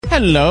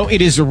Hello,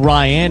 it is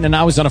Ryan, and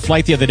I was on a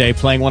flight the other day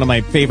playing one of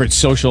my favorite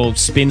social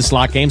spin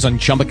slot games on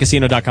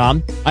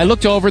ChumbaCasino.com. I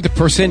looked over at the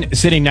person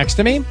sitting next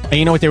to me, and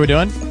you know what they were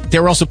doing? They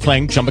were also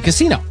playing Chumba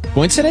Casino.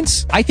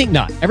 Coincidence? I think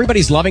not.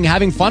 Everybody's loving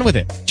having fun with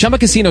it. Chumba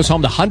Casino is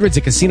home to hundreds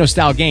of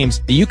casino-style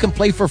games that you can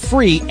play for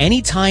free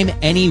anytime,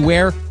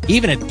 anywhere,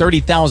 even at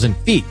 30,000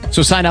 feet.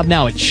 So sign up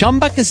now at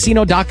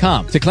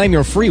ChumbaCasino.com to claim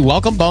your free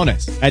welcome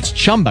bonus. That's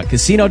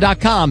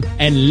ChumbaCasino.com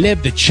and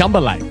live the Chumba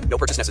life. No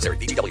purchase necessary.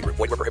 VGW. Void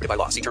where prohibited by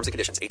law. See terms and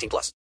conditions.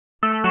 18+.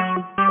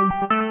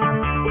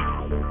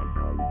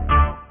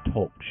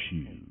 Talk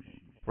shoes.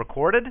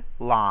 Recorded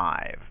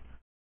live.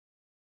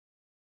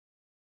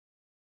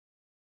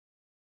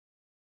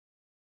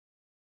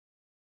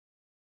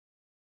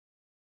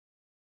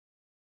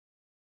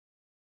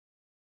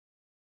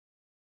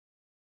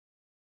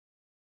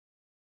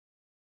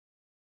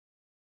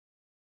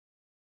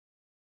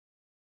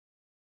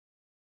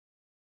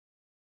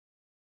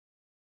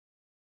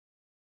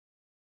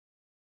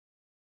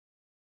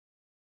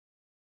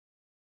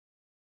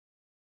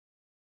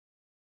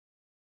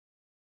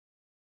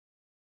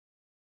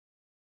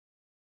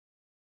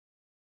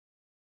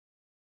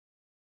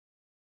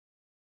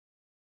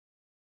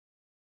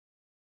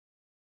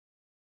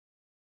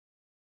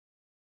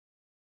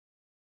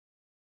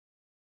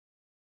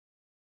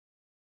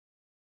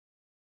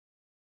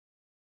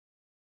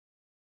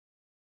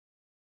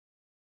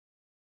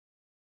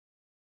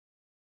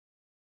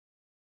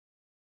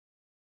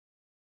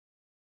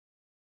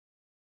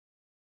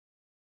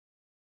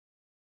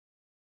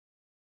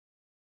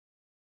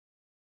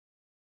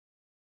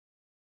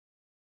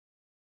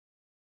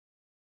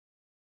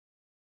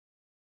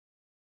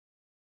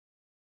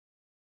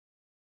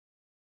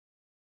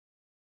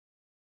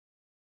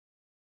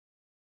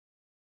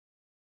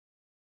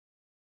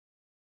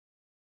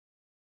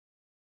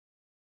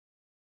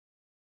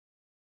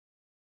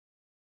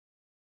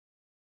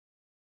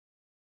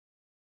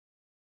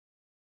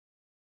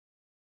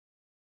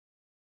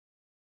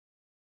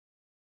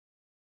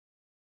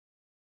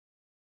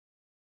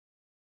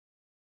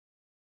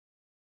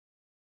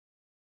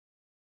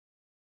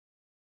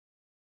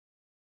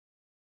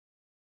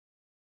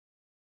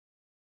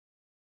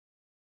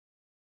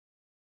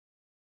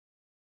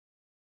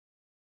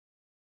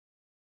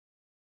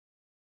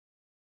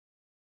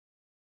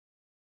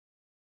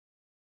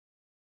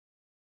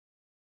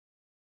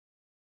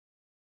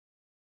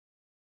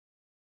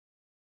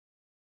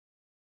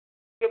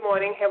 Good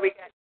morning.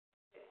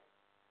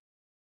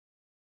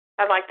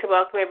 I'd like to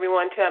welcome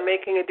everyone to our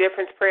Making a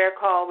Difference prayer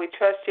call. We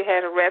trust you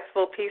had a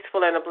restful,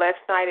 peaceful, and a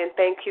blessed night, and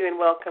thank you and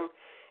welcome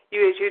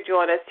you as you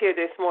join us here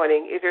this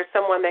morning. Is there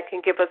someone that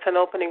can give us an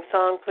opening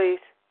song,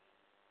 please?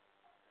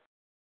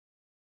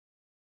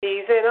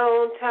 He's an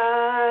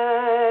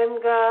on-time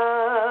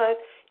God.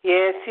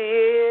 Yes, He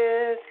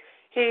is.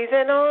 He's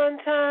an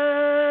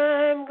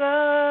on-time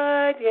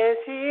God. Yes,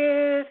 He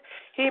is.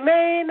 He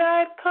may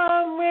not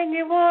come when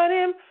you want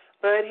Him,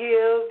 but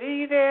He'll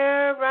be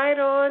there right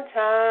on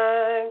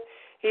time.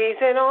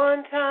 He's an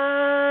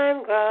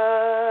on-time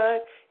God.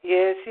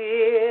 Yes, He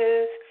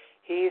is.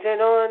 He's an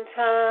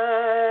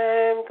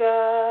on-time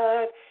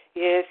God.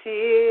 Yes, He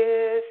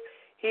is.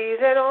 He's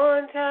an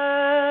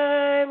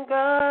on-time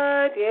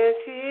God. Yes,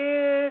 He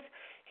is.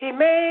 He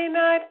may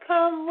not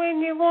come when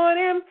you want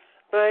Him,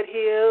 but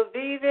He'll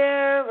be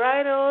there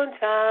right on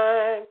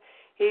time.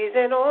 He's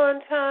an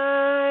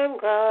on-time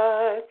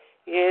God.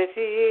 Yes,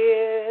 He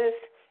is.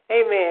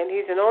 Amen.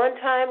 He's an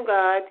on-time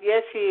God.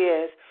 Yes, He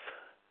is.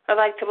 I'd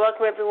like to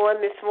welcome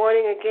everyone this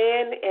morning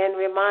again and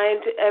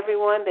remind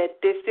everyone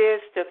that this is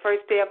the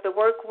first day of the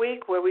work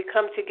week where we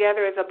come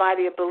together as a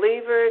body of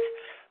believers,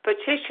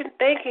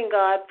 thanking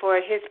God for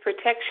His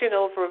protection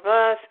over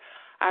us,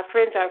 our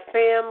friends, our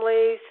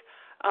families,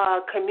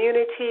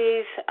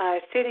 communities, our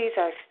cities,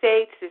 our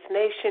states, this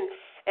nation,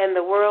 and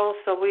the world.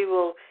 So we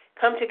will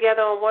come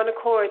together on one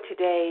accord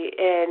today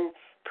and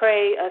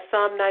pray a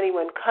Psalm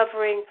 91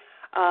 covering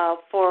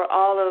for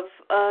all of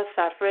us,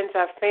 our friends,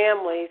 our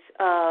families.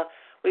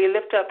 We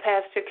lift up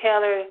Pastor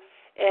Keller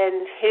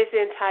and his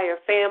entire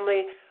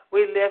family.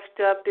 We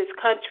lift up this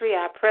country,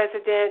 our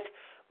president.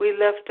 We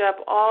lift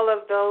up all of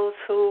those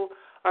who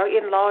are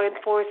in law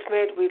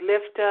enforcement. We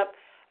lift up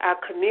our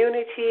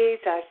communities,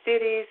 our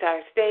cities,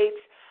 our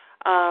states.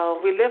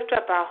 We lift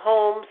up our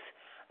homes,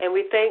 and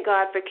we thank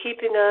God for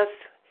keeping us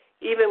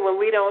even when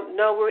we don't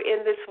know we're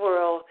in this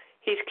world.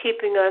 He's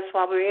keeping us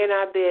while we're in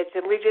our beds,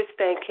 and we just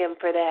thank Him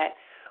for that.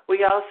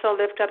 We also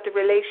lift up the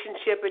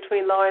relationship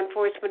between law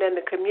enforcement and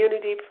the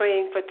community,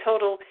 praying for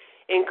total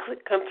and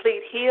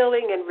complete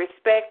healing and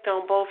respect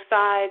on both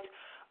sides.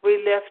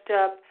 We lift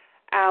up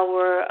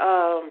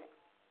our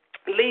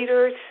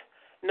leaders,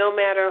 no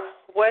matter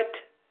what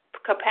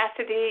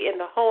capacity, in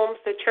the homes,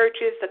 the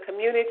churches, the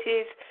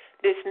communities,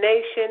 this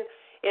nation,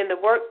 in the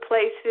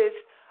workplaces,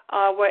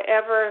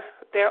 wherever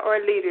there are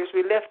leaders.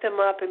 We lift them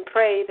up and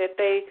pray that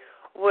they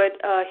would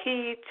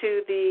heed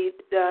to the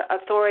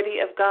authority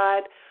of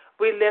God.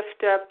 We lift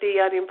up the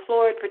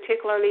unemployed,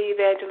 particularly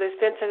Evangelist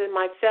Vincent and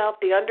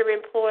myself, the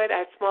underemployed,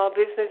 our small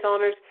business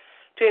owners,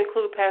 to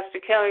include Pastor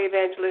Kelly,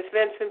 Evangelist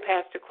Vincent,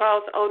 Pastor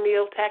Cross,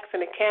 O'Neill, Tax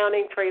and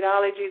Accounting,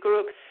 Tradeology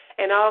Group,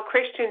 and all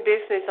Christian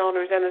business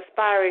owners and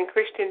aspiring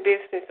Christian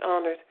business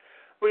owners.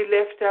 We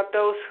lift up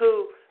those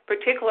who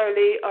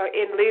particularly are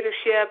in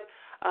leadership,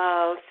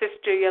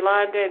 Sister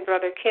Yolanda and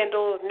Brother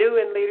Kendall, new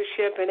in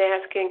leadership, and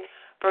asking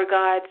for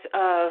God's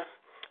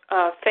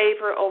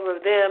favor over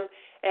them,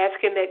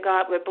 asking that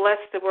God would bless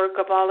the work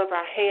of all of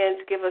our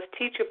hands, give us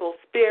teachable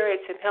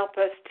spirits, and help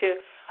us to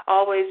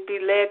always be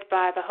led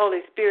by the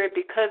Holy Spirit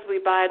because we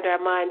bind our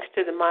minds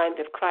to the mind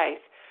of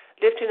Christ.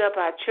 Lifting up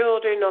our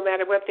children, no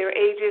matter what their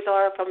ages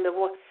are, from the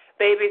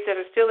babies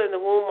that are still in the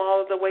womb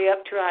all the way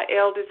up to our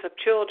eldest of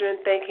children,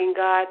 thanking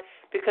God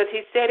because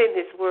he said in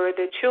his word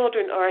that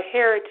children are a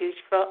heritage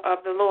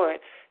of the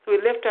Lord. So we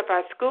lift up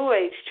our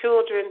school-age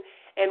children,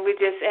 and we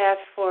just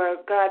ask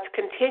for God's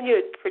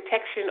continued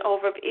protection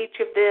over each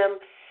of them,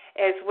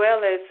 as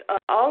well as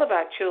all of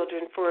our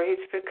children, for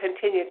his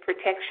continued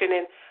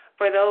protection. And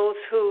for those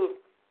who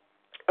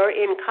are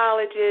in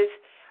colleges,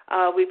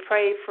 we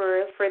pray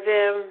for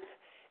them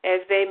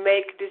as they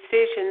make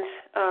decisions,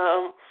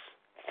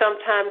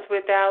 sometimes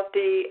without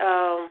the,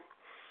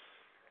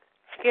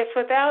 we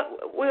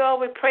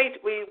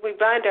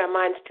bind our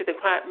minds to the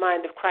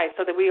mind of Christ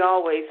so that we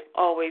always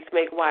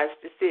make wise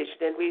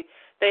decisions. And we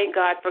thank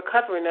God for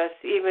covering us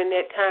even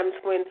at times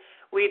when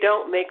we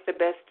don't make the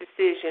best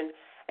decision.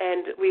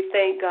 And we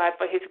thank God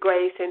for his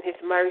grace and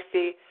his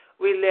mercy.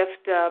 We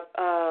lift up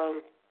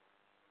our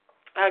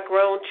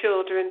grown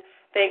children,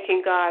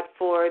 thanking God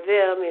for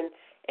them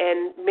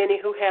and many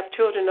who have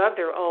children of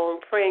their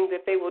own, praying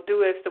that they will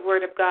do as the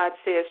Word of God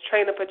says,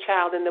 train up a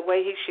child in the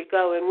way he should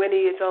go, and when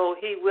he is old,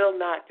 he will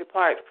not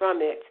depart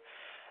from it.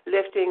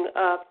 Lifting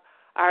up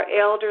our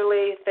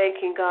elderly,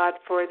 thanking God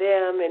for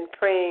them and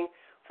praying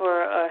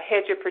for a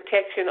hedge of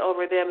protection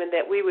over them, and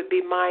that we would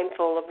be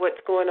mindful of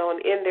what's going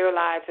on in their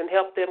lives and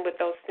help them with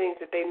those things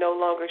that they no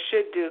longer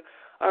should do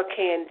or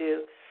can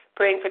do.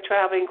 Praying for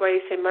traveling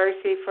grace and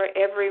mercy for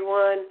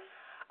everyone.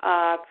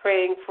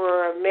 Praying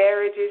for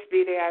marriages,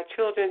 be they our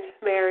children's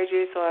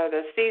marriages or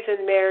the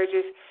seasoned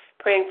marriages.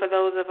 Praying for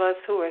those of us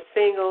who are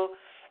single.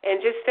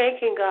 And just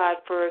thanking God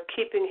for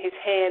keeping his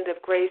hand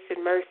of grace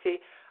and mercy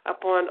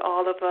upon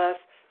all of us.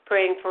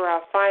 Praying for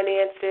our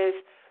finances,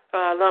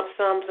 lump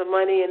sums of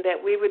money, and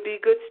that we would be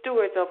good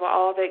stewards over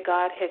all that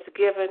God has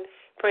given.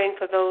 Praying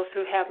for those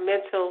who have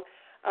mental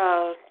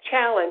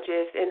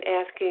challenges and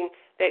asking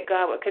that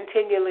God would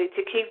continually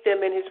to keep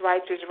them in his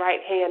righteous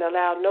right hand,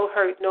 allow no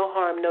hurt, no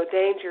harm, no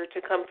danger to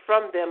come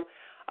from them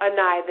or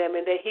nigh them,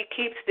 and that he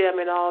keeps them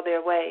in all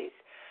their ways.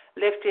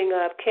 Lifting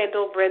up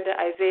Kendall, Brenda,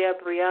 Isaiah,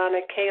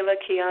 Brianna,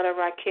 Kayla, Kiana,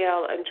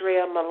 Raquel,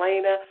 Andrea,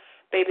 Malena,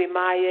 baby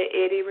Maya,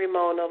 Eddie,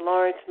 Ramona,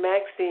 Lawrence,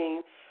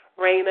 Maxine,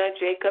 Raina,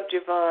 Jacob,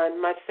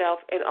 Javon, myself,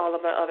 and all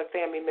of my other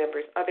family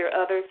members. Are there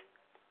others?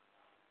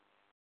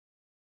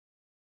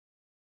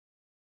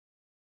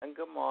 And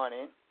good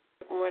morning.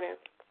 Good morning.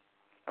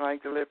 I'd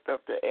like to lift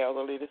up the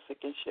elderly, the sick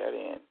and shut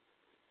in.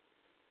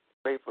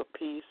 Pray for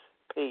peace,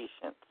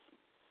 patience,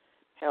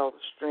 health,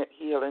 strength,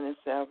 healing, and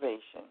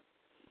salvation,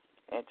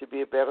 and to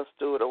be a better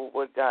steward over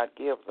what God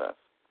gives us.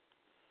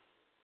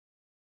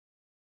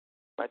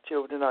 My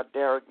children are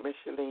Derek,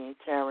 Micheline,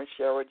 Karen,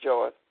 Cheryl,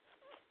 Joyce,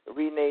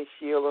 Renee,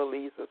 Sheila,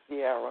 Lisa,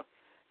 Sierra,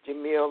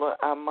 Jamila,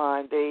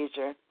 Armand,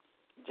 Deja,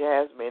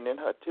 Jasmine, and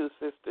her two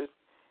sisters,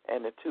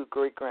 and the two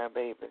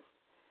great-grandbabies.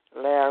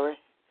 Larry,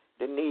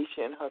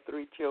 Denisha and her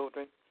three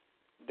children,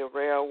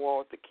 Darrell,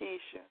 Walter,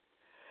 Keisha,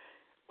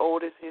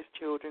 Otis, his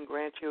children,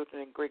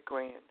 grandchildren, and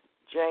great-grand,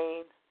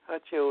 Jane, her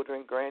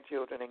children,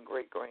 grandchildren, and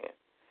great-grand,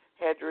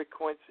 Hedrick,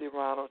 Quincy,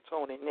 Ronald,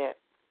 Tony, Nett,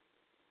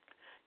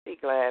 T.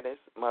 Gladys,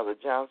 Mother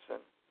Johnson,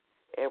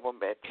 Edwin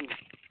Baptiste,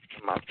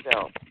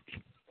 myself,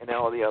 and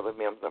all the other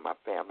members of my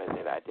family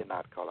that I did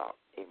not call out.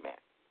 Amen.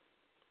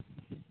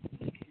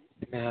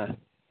 Amen.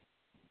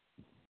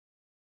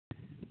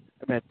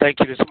 Amen. Thank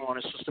you this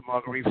morning, Sister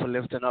Marguerite, for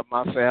lifting up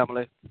my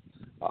family.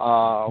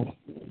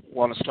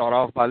 Want to start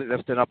off by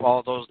lifting up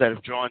all those that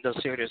have joined us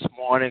here this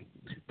morning,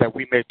 that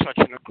we may touch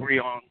and agree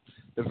on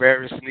the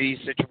various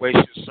needs,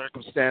 situations,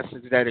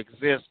 circumstances that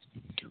exist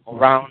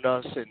around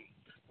us and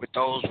with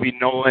those we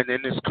know and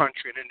in this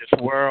country and in this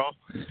world.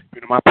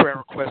 You know, my prayer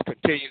request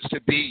continues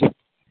to be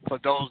for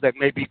those that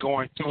may be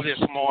going through this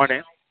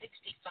morning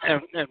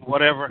and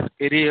whatever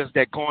it is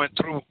that going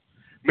through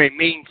may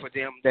mean for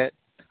them, that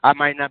I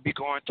might not be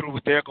going through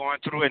what they're going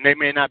through, and they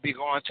may not be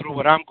going through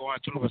what I'm going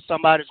through, but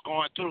somebody's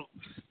going through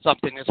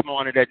something this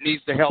morning that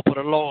needs the help of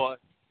the Lord.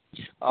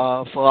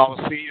 For our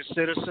senior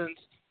citizens,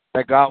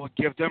 that God would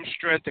give them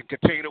strength and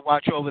continue to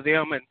watch over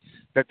them, and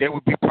that they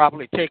would be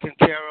properly taken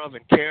care of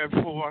and cared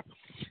for.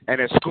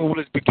 And as school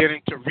is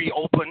beginning to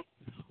reopen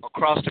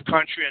across the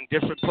country in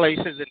different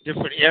places, in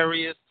different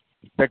areas,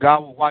 that God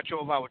will watch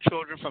over our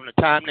children from the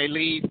time they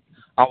leave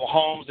our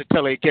homes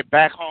until they get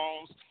back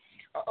homes.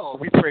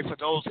 We pray for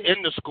those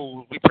in the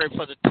school. We pray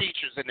for the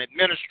teachers and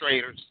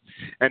administrators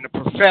and the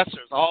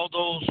professors, all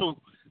those who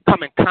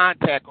come in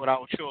contact with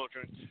our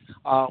children.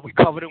 We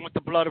cover them with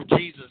the blood of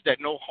Jesus, that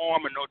no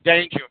harm and no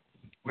danger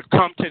would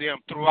come to them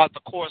throughout the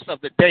course of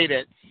the day,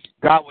 that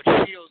God would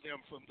shield them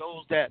from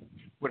those that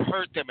would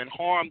hurt them and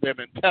harm them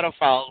and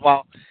pedophiles,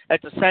 while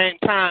at the same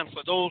time,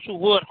 for those who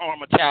would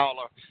harm a child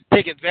or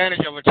take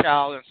advantage of a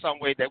child in some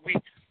way, that we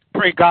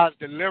pray God's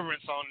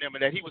deliverance on them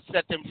and that he would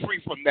set them free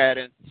from that.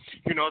 And,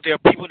 there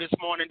are people this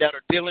morning that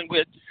are dealing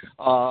with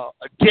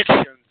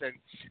addictions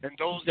and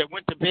those that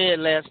went to bed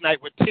last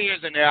night with tears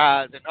in their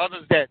eyes, and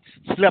others that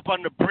slept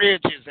under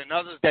bridges, and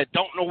others that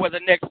don't know where the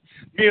next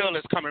meal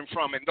is coming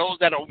from, and those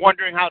that are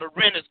wondering how the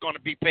rent is going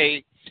to be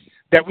paid,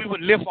 that we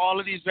would lift all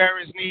of these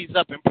various needs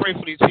up and pray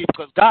for these people,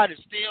 because God is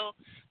still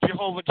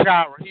Jehovah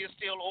Jireh. He is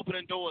still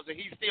opening doors, and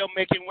he's still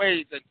making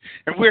ways.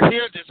 And we're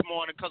here this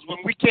morning because when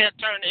we can't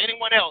turn to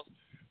anyone else,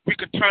 we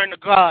could turn to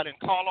God and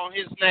call on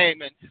his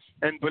name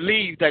and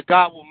believe that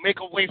God will make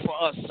a way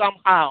for us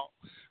somehow,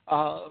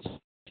 as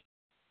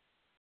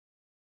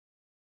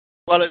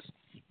well as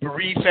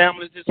bereaved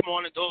families this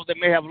morning, those that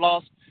may have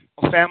lost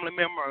a family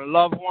member or a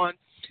loved one.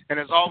 And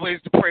as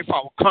always, to pray for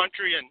our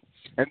country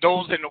and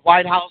those in the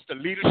White House, the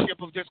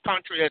leadership of this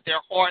country, that their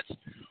hearts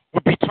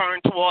would be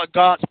turned toward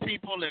God's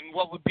people and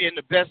what would be in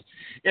the best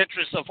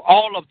interest of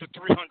all of the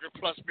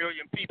 300-plus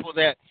million people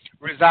that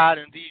reside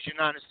in these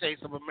United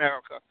States of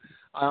America.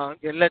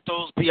 And let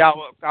those be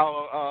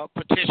our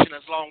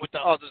petitioners along with the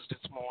others this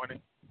morning.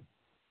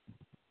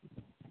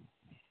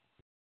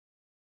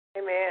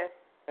 Amen.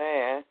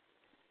 Man,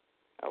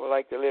 I would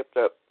like to lift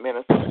up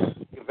Minister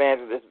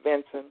Evangelist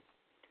Benson,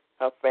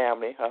 her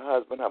family, her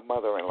husband, her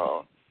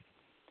mother-in-law.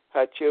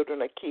 Her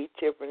children are Keith,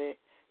 Tiffany,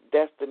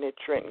 Destiny,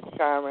 Trenton,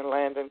 Kyron,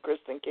 Landon,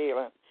 Kristen,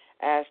 Kaylin,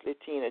 Ashley,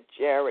 Tina,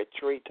 Jared,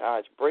 Tree,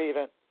 Taj,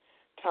 Braden,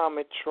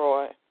 Tommy,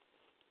 Troy,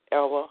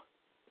 Ella,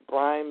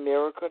 Brian,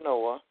 Miracle,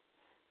 Noah,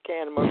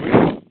 Candy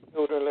Marie,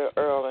 children, little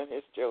Earl and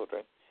his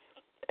children,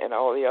 and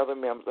all the other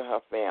members of her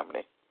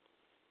family.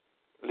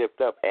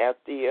 Lift up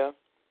Althea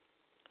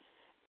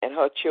and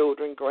her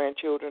children,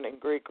 grandchildren, and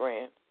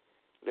great-grand.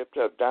 Lift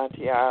up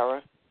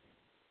Dontiara,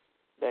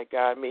 that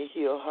God may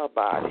heal her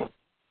body,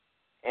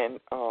 and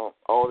all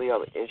the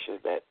other issues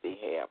that they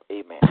have.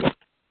 Amen.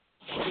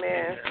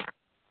 Amen.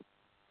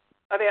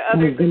 Are there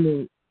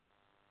others?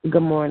 Good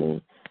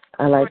morning.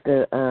 I'd like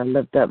to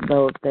lift up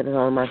those that are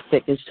on my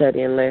sick and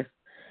shut-in list.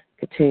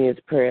 Continuous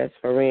prayers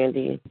for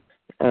Randy,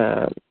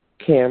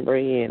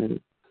 Cambry, and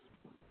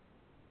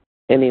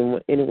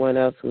anyone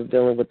else who's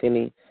dealing with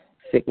any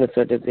sickness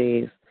or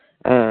disease.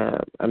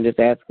 I'm just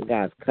asking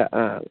God's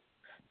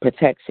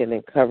protection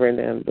and covering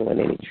them, doing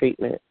any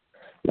treatment.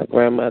 My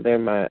grandmother,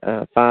 my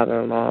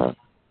father-in-law,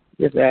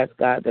 just ask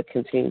God to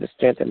continue to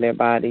strengthen their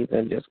bodies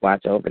and just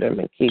watch over them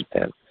and keep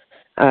them.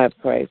 I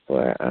pray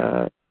for,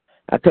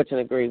 I touch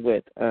and agree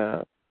with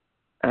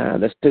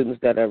the students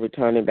that are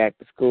returning back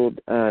to school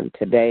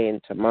today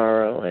and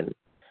tomorrow and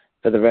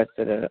for the rest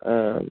of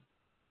the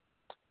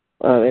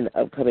in the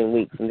upcoming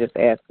weeks, and just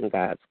asking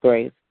God's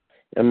grace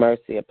and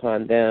mercy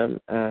upon them,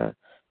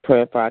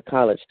 praying for our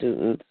college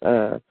students,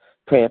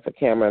 praying for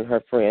Cameron and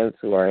her friends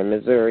who are in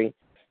Missouri,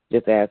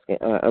 just asking,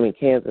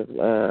 Kansas,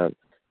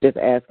 just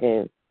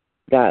asking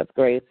God's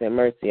grace and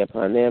mercy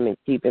upon them and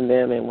keeping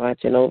them and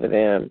watching over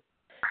them,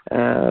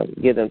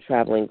 give them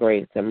traveling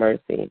grace and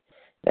mercy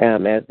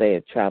as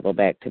they travel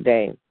back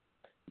today,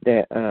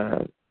 that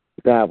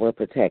God will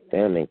protect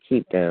them and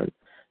keep them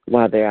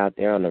while they're out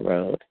there on the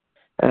road,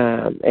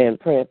 and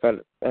praying for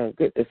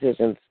good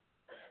decisions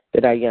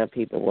that our young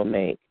people will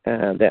make,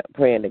 that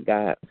praying that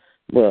God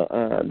will,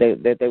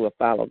 that they will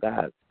follow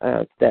God's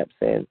steps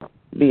and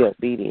be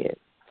obedient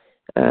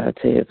to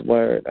his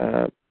word.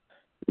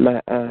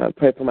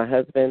 Pray for my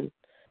husband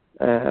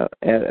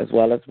as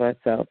well as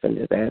myself, and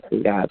just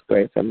asking God's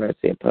grace and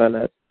mercy upon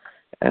us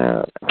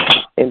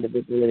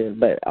individually,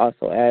 but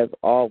also as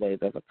always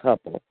as a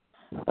couple.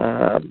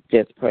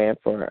 Just praying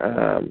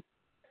for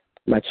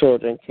my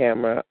children,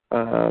 Camera,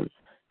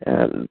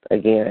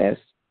 again, as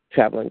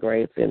traveling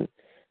grace, and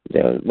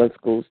when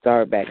school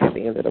starts back at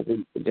the end of the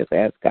week, just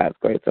ask God's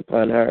grace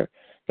upon her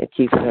and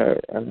keeping her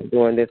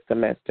during this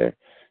semester,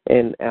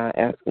 and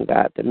asking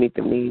God to meet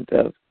the needs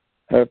of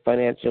her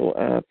financial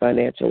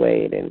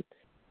aid, and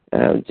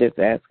just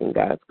asking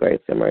God's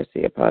grace and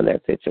mercy upon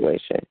that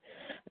situation.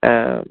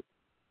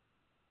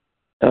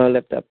 I'll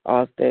lift up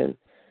Austin.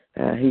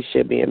 He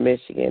should be in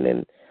Michigan,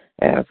 and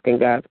asking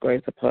God's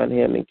grace upon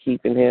him and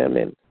keeping him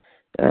and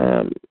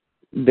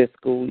this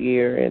school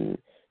year, and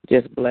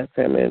just bless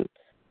him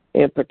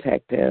and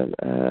protect him.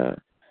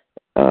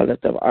 I'll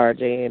lift up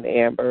RJ and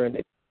Amber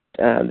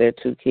and their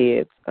two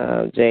kids,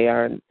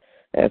 JR and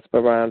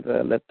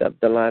Esperanza. Lift up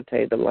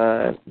Delonte,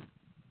 Delon,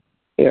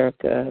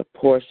 Erica,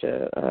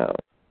 Portia.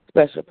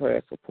 Special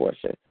prayers for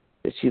Portia,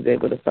 that she's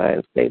able to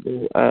find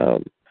stable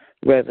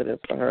residence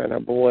for her and her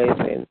boys,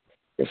 and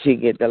that she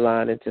get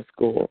Delon into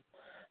school.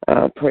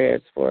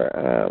 Prayers for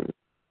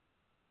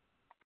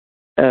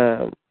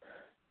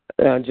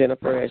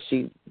Jennifer, as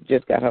she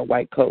just got her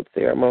white coat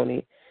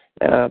ceremony.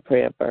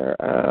 Praying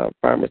for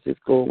pharmacy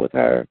school with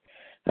her.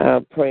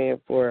 Praying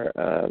for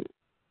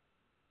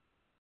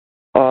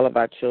all of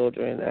our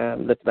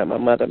children. Lifting up my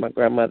mother, my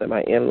grandmother,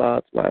 my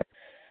in-laws, my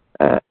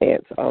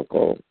aunts,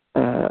 uncles,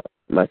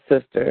 my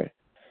sister,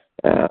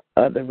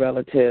 other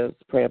relatives,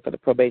 praying for the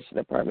probation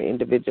department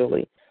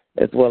individually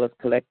as well as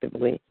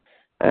collectively,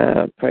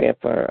 praying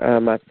for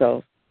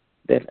myself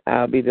that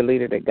I'll be the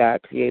leader that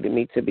God created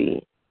me to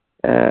be,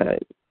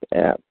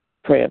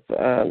 praying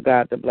for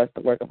God to bless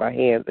the work of our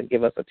hands and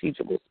give us a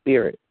teachable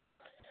spirit.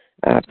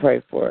 I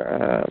pray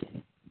for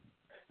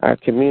our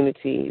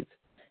communities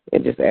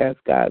and just ask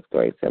God's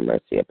grace and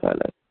mercy upon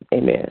us.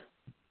 Amen.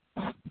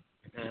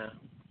 Yeah.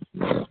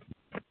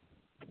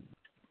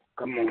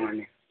 Good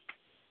morning.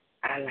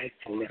 I'd like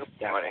to lift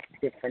up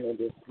Tiffany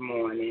this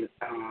morning.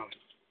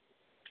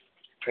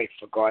 Pray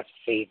for God's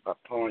favor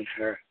upon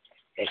her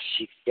as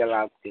she fill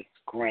out this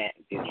grant.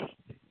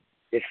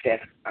 This says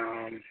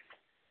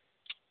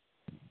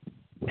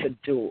to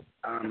do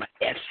an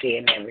essay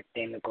and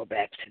everything to go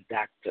back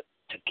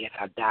to get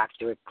her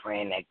doctorate.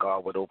 Praying that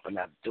God would open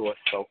up doors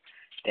so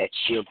that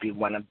she'll be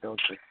one of those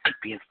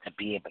recipients to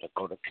be able to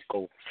go to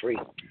school free.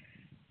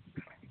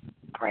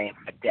 Praying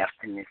for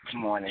Destiny this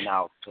morning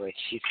also as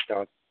she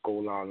starts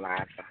school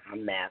online for her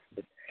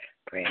master's.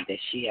 Praying that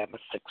she have a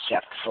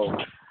successful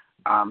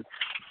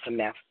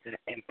semester,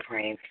 and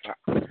praying for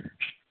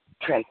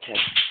Trenton,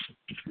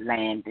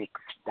 Landix,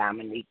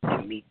 Dominique,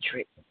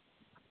 Dimitri,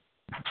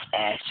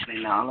 Ashley,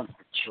 and all of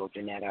the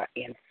children that are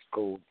in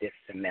school this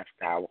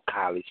semester, our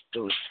college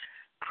students.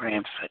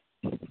 Praying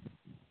for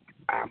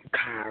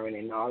Karen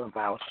and all of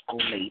our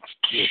school-age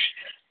kids.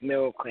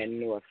 Miracle and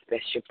Noah.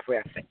 Special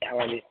prayer for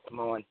Ella this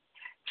morning.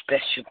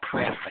 Special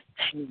prayer for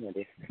Tina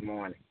this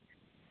morning.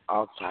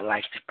 Also, I'd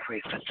like to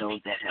pray for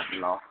those that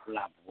have lost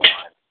loved ones.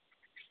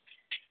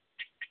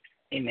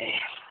 Amen.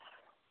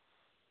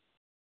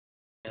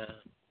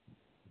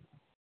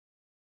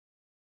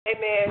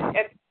 Amen.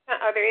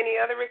 Are there any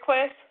other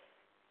requests?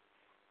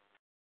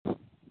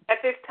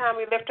 At this time,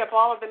 we lift up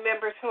all of the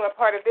members who are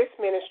part of this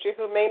ministry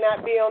who may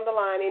not be on the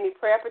line. Any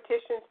prayer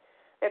petitions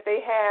that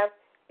they have,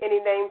 any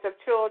names of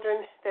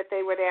children that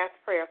they would ask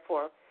prayer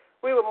for.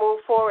 We will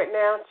move forward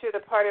now to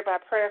the part of our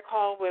prayer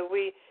call where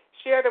we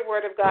share the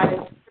Word of God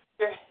in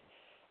Scripture.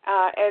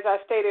 As I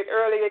stated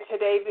earlier,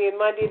 today being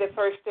Monday, the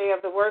first day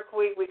of the work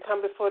week, we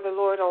come before the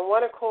Lord on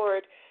one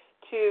accord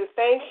to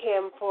thank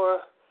Him for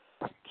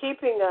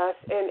keeping us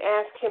and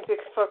ask Him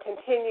for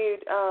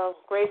continued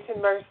grace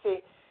and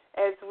mercy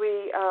as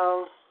we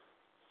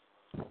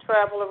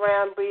travel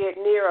around, be it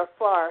near or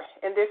far.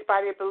 And this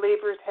body of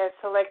believers has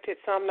selected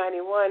Psalm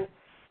 91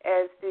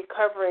 as the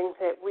covering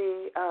that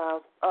we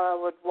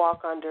would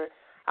walk under.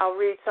 I'll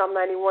read Psalm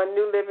 91,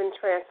 New Living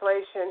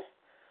Translation.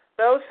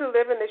 Those who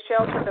live in the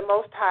shelter of the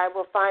Most High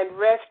will find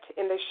rest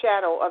in the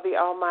shadow of the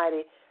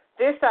Almighty.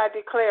 This I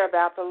declare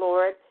about the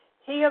Lord.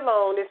 He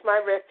alone is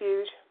my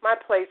refuge, my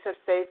place of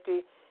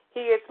safety.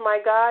 He is my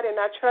God, and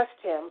I trust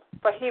Him,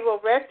 for He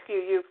will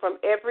rescue you from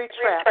every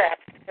trap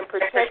and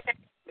protect you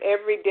from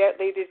every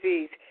deadly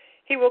disease.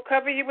 He will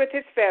cover you with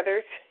His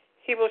feathers.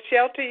 He will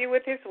shelter you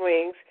with His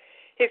wings.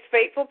 His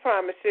faithful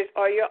promises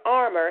are your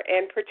armor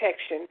and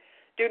protection.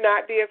 Do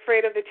not be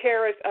afraid of the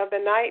terrors of the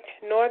night,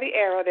 nor the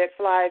arrow that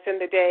flies in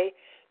the day.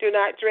 Do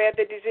not dread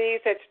the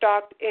disease that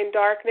stalks in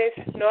darkness,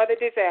 nor the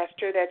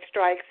disaster that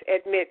strikes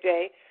at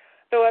midday.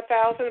 Though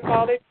 1,000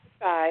 fall at your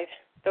side,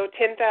 though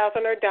 10,000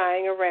 are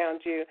dying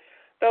around you,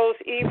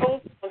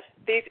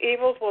 these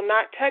evils will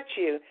not touch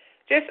you.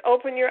 Just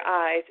open your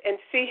eyes and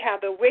see how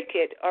the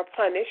wicked are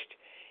punished.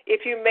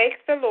 If you make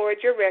the Lord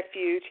your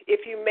refuge,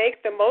 if you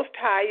make the Most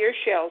High your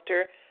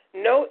shelter,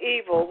 no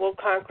evil will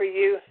conquer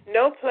you,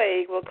 no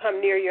plague will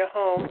come near your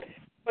home,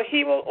 for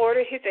He will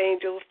order His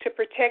angels to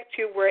protect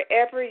you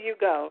wherever you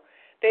go.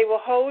 They will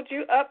hold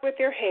you up with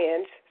their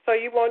hands, so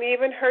you won't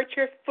even hurt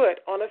your foot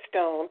on a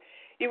stone.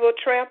 You will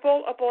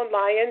trample upon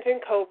lions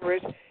and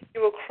cobras.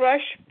 You will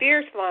crush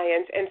fierce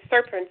lions and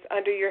serpents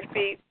under your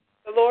feet.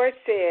 The Lord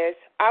says,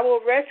 I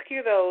will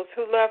rescue those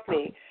who love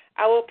me.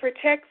 I will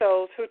protect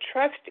those who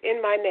trust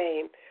in my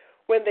name.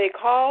 When they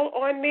call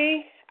on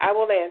me, I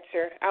will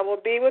answer. I will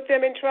be with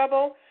them in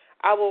trouble.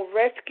 I will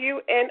rescue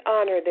and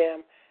honor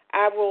them.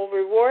 I will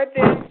reward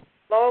them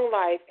long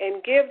life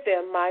and give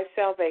them my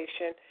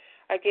salvation.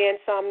 Again,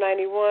 Psalm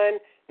 91,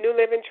 New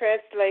Living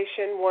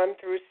Translation, 1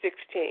 through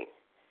 16.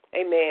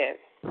 Amen.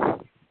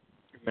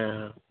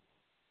 Amen.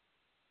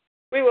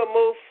 We will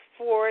move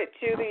forward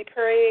to the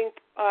praying.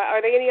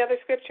 Are there any other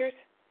scriptures?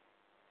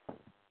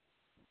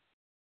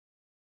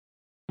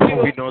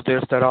 We know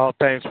this, that all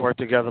things work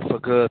together for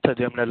good to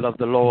them that love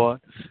the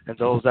Lord and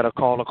those that are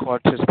called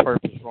according to His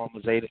purpose,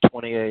 Romans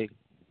 8:28.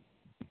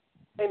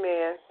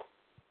 Amen.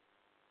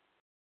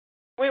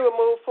 We will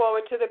move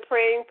forward to the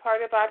praying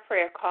part of our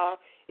prayer call.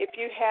 If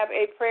you have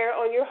a prayer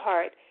on your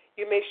heart,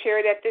 you may share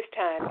it at this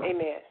time.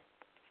 Amen.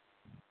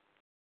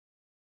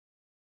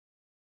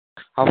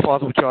 Our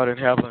Father which art in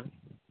heaven,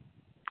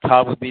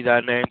 hallowed be thy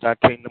name, thy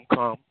kingdom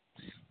come.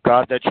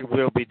 God, that your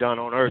will be done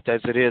on earth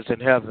as it is in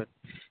heaven.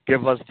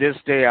 Give us this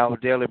day our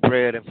daily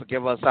bread, and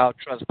forgive us our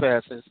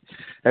trespasses,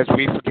 as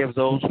we forgive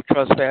those who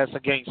trespass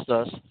against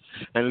us.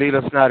 And lead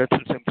us not into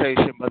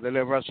temptation, but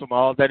deliver us from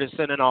all that is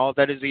sin and all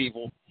that is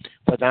evil.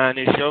 For thine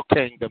is your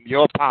kingdom,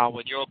 your power,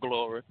 and your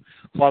glory.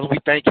 Father, we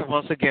thank you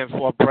once again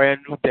for a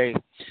brand new day.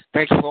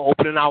 Thank you for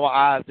opening our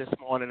eyes this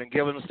morning and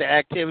giving us the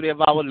activity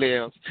of our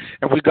limbs.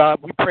 And we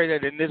pray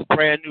that in this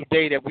brand new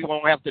day that we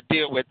won't have to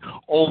deal with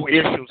old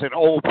issues and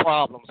old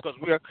problems, because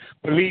we're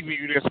believing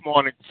you this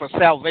morning for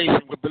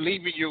salvation. We're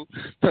believing you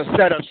to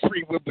set us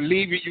free. We're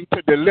believing you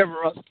to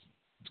deliver us.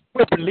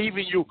 We're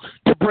believing you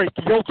to break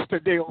yokes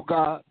today, oh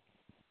God.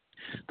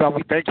 God,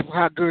 we thank you for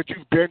how good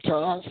you've been to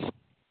us.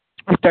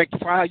 We thank you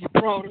for how you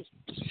brought us.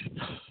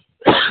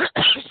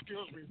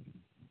 Excuse me.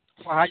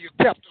 For how you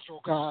kept us, oh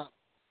God.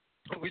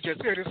 And we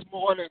just here this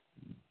morning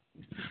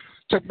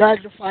to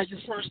magnify you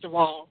first of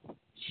all,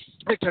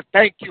 and to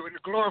thank you and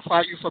to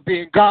glorify you for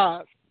being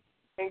God.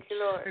 Thank you,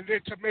 Lord. And then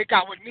to make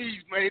our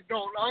needs made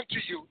known unto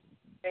you.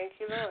 Thank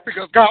you, Lord.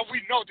 Because, God,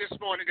 we know this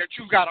morning that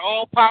you got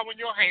all power in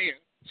your hand.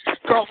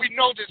 God, we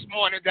know this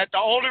morning that the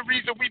only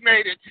reason we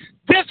made it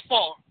this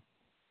far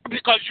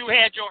because you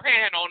had your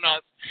hand on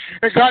us.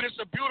 And God, it's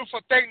a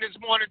beautiful thing this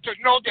morning to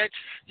know that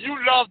you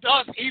loved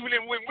us even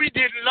when we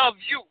didn't love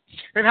you,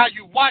 and how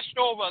you watched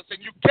over us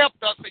and you kept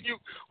us and you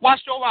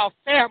watched over our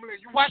family,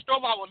 you watched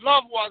over our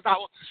loved ones,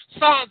 our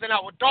sons and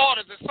our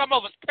daughters, and some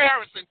of us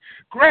parents and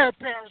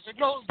grandparents and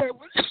those that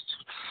were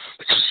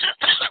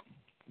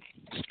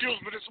excuse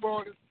me this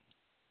morning.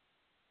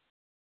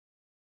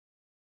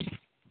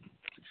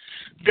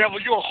 Devil,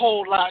 you're a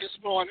whole lie this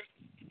morning.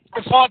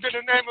 And Father,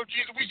 in the name of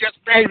Jesus, we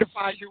just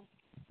magnify you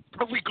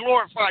and we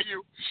glorify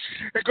you.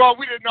 And God,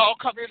 we didn't all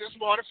come in this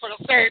morning for the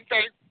same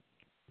thing,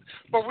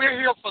 but we're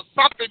here for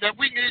something that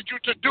we need you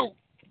to do.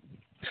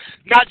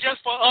 Not just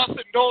for us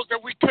and those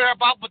that we care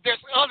about, but there's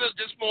others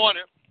this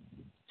morning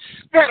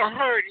that are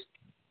hurting.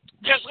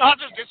 There's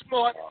others this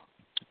morning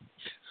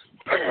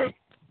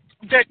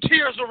that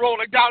tears are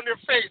rolling down their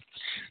face.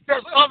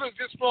 There's others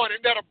this morning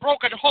that are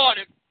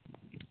brokenhearted.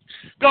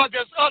 God,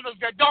 there's others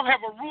that don't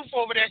have a roof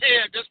over their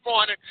head this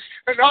morning,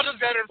 and others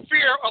that are in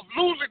fear of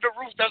losing the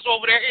roof that's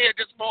over their head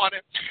this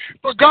morning.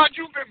 But God,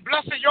 you've been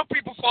blessing your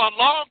people for a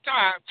long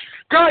time.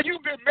 God,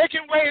 you've been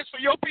making ways for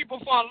your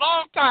people for a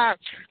long time.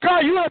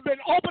 God, you have been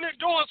opening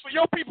doors for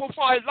your people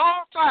for a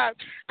long time.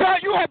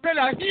 God, you have been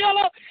a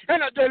healer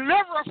and a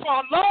deliverer for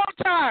a long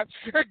time.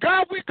 And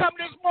God, we come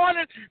this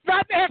morning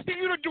not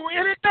asking you to do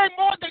anything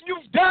more than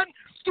you've done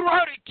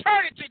throughout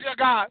eternity, dear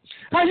God.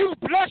 How you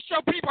blessed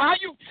your people, how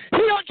you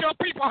healed your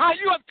people, how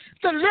you have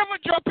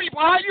delivered your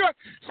people, how you have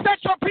set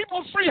your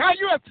people free, how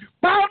you have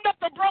bound up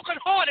the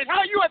brokenhearted,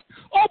 how you have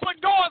opened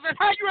doors, and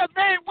how you have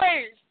made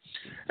ways.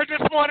 And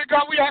this morning,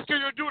 God, we ask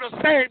you to do the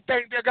same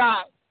thing, dear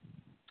God.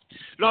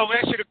 Lord, we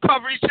ask you to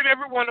cover each and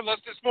every one of us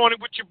this morning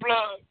with your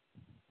blood.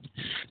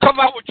 Cover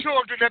our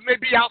children that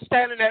may be out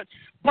standing at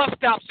bus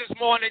stops this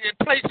morning in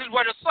places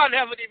where the sun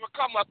haven't even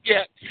come up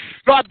yet.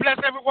 Lord, bless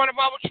every one of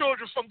our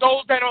children, from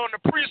those that are on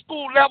the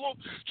preschool level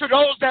to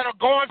those that are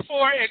going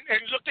for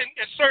and looking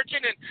and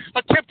searching and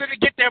attempting to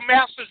get their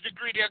master's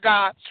degree, dear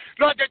God.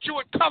 Lord, that you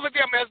would cover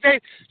them as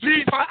they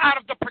leave out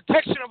of the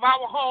protection of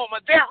our home or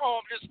their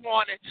home this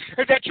morning,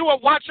 and that you would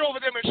watch over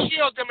them and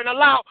shield them and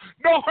allow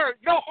no hurt,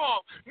 no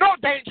harm, no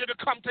danger to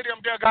come to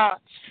them, dear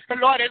God.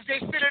 And Lord, as they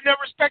sit in their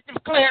respective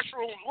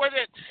classrooms, whether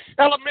it's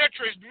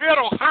elementary,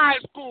 middle, high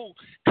school,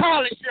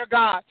 college, dear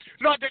God,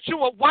 Lord, that you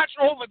would watch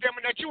over them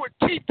and that you would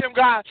keep them,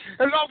 God.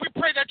 And Lord, we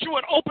pray that you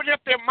would open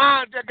up their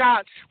minds, dear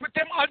God, with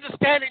them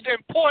understanding the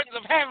importance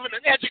of having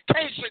an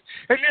education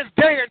in this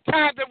day and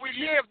time that we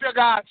live, dear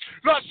God.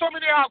 Lord, so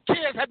many of our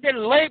kids have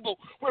been labeled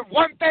with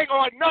one thing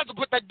or another,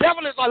 but the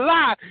devil is a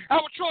lie.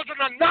 Our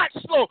children are not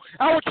slow.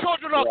 Our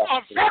children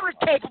are very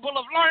capable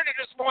of learning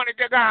this morning,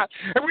 dear God.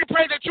 And we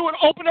pray that you would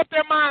open up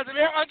their minds and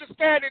their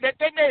understanding, that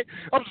they may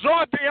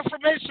absorb the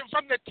information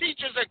from the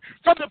teachers and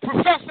from the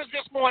professors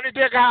this morning,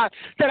 dear God,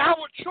 that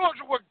our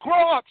children would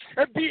grow up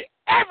and be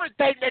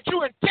everything that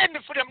you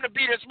intended for them to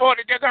be this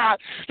morning, dear God.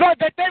 Lord,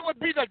 that they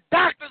would be the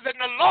doctors and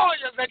the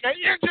lawyers and the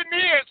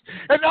engineers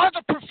and the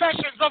other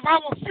professions of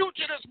our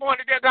future this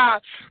morning, dear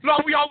God.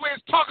 Lord, we always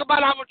talk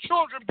about our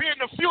children being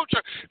the future.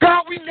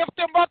 God, we lift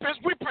them up as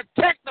we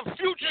protect the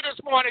future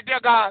this morning,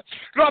 dear God.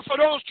 Lord, for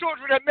those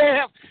children that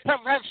may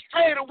have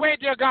strayed away,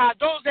 dear God,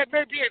 those that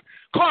may be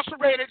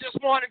incarcerated this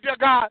morning, dear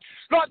God.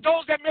 Lord,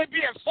 those that may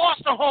be in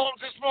foster homes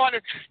this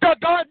morning.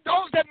 God,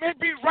 those that may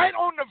be right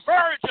on the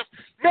verge of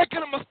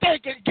making a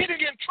mistake and getting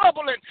in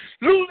trouble and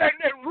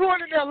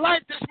ruining their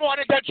life this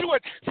morning, that you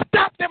would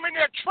stop them in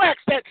their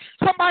tracks, that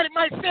somebody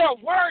might say a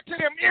word to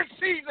them in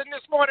season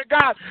this morning,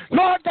 God.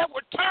 Lord, that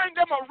would turn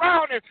them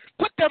around and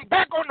put them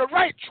back on the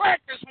right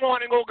track this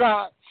morning, oh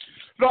God.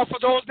 Lord, for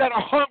those that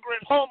are hungry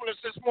and homeless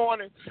this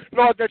morning,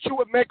 Lord, that you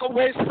would make a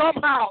way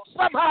somehow,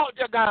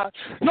 dear God.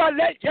 Lord,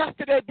 let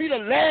yesterday be the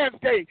last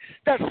day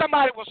that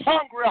somebody was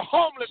hungry or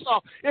homeless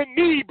or in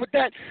need, but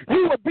that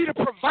you would be the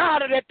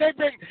provider that they've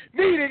been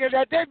needing and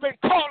that they've been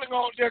calling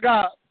on, dear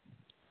God.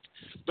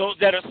 Those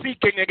that are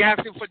seeking and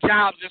asking for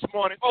jobs this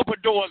morning, open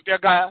doors, dear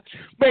God.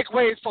 Make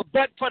ways for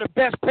the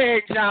best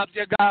paying jobs,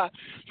 dear God.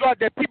 Lord,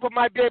 that people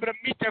might be able to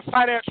meet their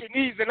financial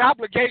needs and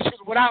obligations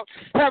without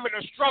having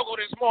to struggle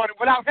this morning,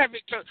 without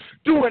having to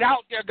do it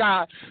out, dear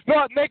God.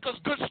 Lord, make us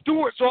good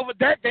stewards over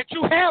that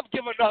you have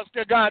given us,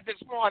 dear God,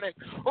 this morning.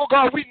 Oh,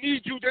 God, we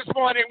need you this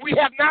morning. We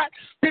have not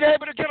been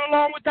able to get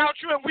along without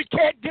you, and we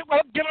can't get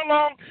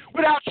along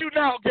without you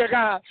now, dear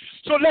God.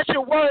 So let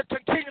your word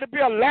continue to be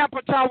a lamp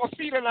unto our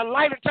feet and a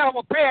light unto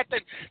our path,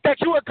 and that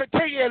you would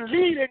continue to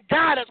lead and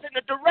guide us in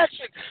the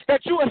direction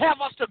that you would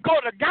have us to go,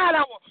 to guide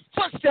our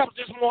footsteps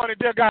this morning,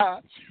 dear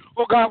God.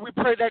 Oh, God, we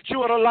pray that you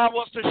would allow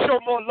us to show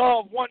more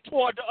love one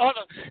toward the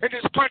other in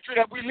this country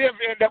that we live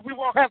in, that we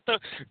won't have to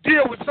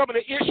deal with some of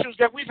the issues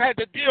that we've had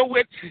to deal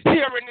with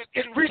here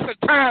in recent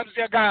times,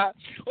 dear God.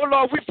 Oh,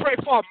 Lord, we pray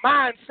for a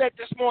mindset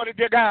this morning,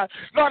 dear God.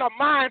 Lord, a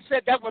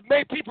mindset that would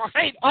make people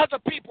hate other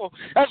people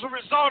as a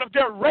result of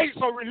their race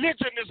or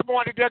religion this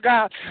morning, dear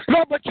God.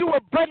 Lord, but you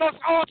would bring us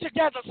all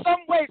together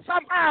some way,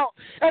 somehow,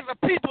 as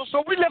a people.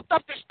 So we lift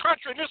up this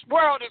country, this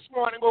world this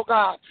morning, oh,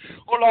 God.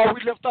 Oh, Lord,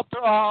 we lift up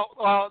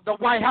the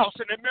White House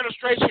and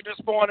administration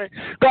this morning,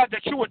 God,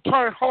 that you would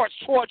turn hearts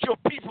towards your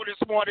people this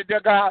morning,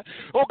 dear God.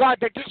 Oh, God,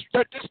 that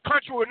this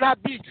country will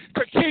not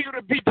continue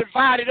to be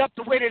divided up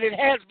the way that it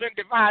has been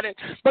divided,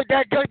 but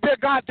that, dear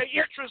God, the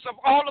interests of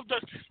all of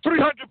the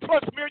 300+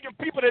 million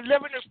people that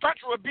live in this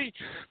country would be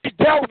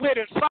dealt with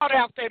and sought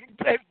after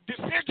and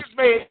decisions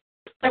made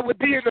that would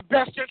be in the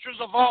best interest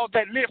of all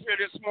that live here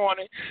this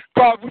morning.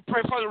 God, we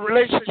pray for the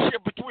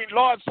relationship between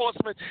law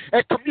enforcement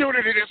and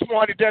community this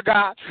morning, dear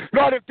God.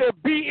 Lord, if there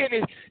be any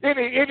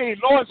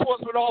law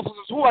enforcement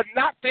officers who are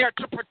not there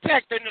to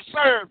protect and to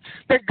serve,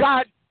 then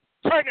God,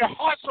 turn their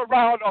hearts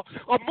around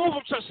or move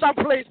them to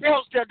someplace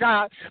else, dear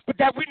God, but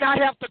that we not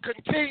have to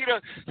continue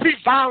to see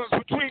violence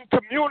between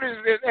communities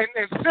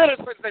and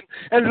citizens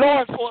and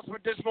law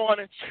enforcement this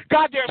morning.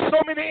 God, there are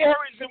so many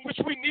areas in which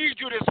we need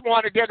you this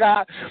morning, dear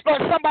God. Lord,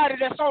 somebody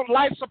that's on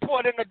life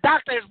support and the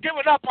doctor has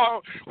given up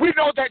on, we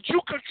know that you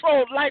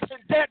control life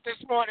and death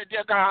this morning,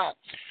 dear God.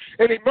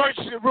 In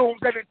emergency rooms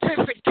and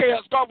intensive care,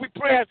 God, we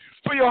pray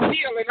for your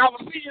healing. Our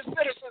senior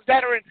citizens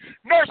that are in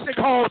nursing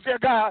homes,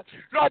 dear God,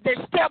 Lord, their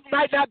step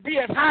might not be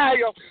as high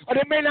or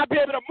they may not be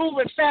able to move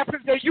as fast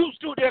as they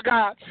used to, dear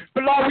God.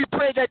 But Lord, we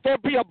pray that there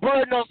be a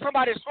burden on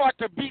somebody's heart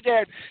to be there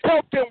and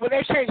help them when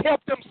they can't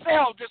help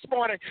themselves this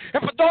morning.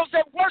 And for those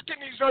that work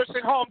in these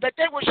nursing homes, that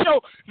they will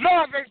show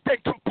love and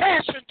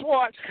compassion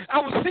toward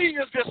our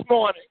seniors this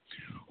morning.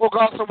 Oh,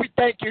 God, so we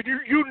thank you.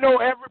 You know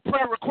every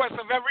prayer request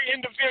of every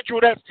individual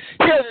that's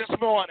here this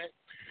morning.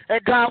 And,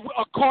 God,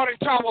 according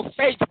to our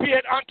faith, be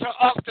it unto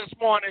us this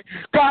morning.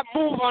 God,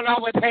 move on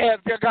our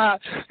behalf, dear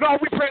God. Lord,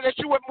 we pray that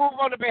you would move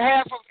on the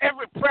behalf of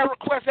every prayer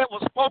request that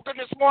was spoken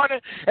this morning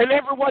and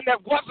everyone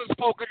that wasn't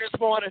spoken this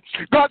morning.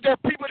 God, there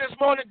are people this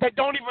morning that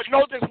don't even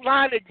know this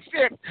line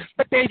exists,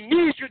 but they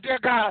need you, dear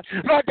God.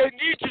 Lord, they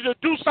need you to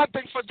do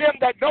something for them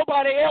that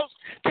nobody else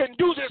can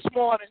do this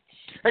morning.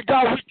 And,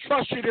 God, we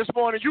trust you this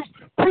morning. You've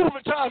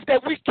proven to us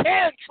that we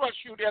can trust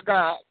you, dear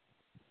God,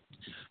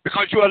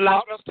 because you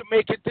allowed us to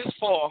make it this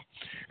far.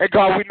 And,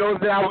 God, we know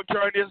that our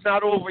journey is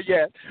not over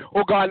yet.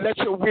 Oh, God, let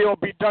your will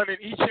be done in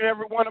each and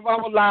every one of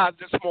our lives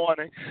this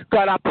morning.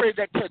 God, I pray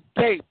that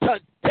today,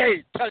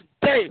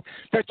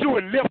 that you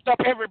would lift up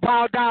every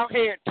bowed down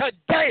head.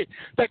 Today,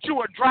 that you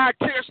would dry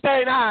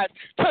tear-stained eyes.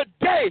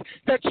 Today,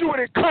 that you would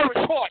encourage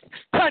hearts.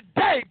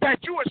 Today, that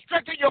you would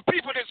strengthen your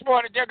people this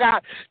morning, dear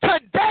God.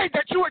 Today,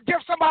 that you would give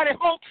somebody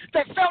hope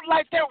that felt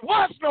like there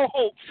was no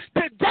hope.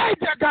 Today,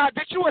 dear God,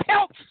 that you would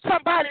help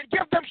somebody and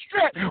give them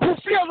strength who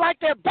feel like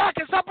their back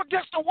is up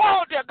against the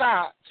wall, dear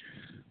God.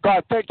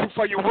 God, thank you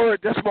for your word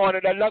this morning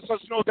that lets us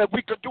know that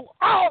we can do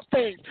all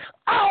things,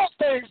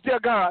 dear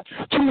God,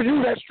 through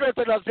you that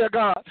strengthen us, dear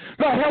God.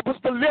 Lord, help us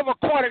to live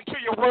according to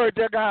your word,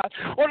 dear God.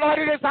 Oh, Lord,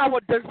 it is our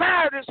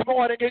desire this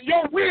morning in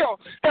your will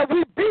that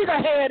we be the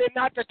head and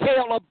not the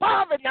tail,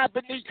 above and not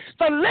beneath,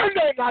 the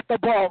lender and not the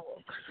borrower.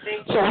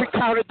 So we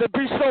count it to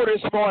be so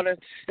this morning.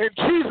 In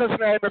Jesus'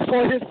 name and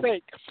for his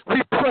sake,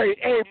 we pray,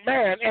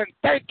 amen, and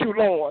thank you,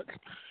 Lord.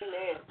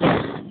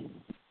 Amen.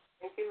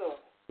 Thank you, Lord.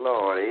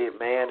 Lord,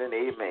 amen and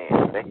amen.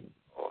 Thank you,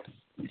 Lord.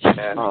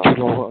 Thank you,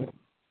 Lord.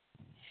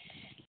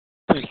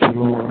 Thank you,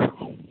 Lord.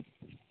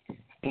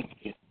 Thank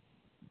you.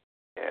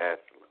 Yes,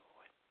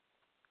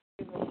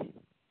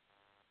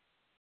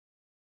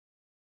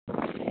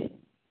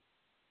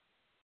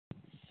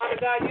 Father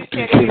God, you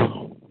said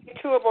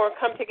if two or more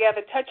come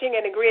together, touching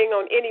and agreeing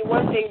on any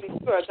one thing,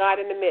 that you are God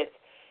in the midst.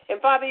 And,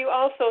 Father, you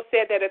also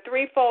said that a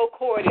threefold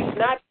cord is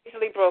not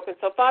easily broken.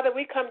 So, Father,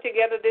 we come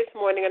together this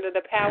morning under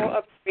the power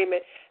of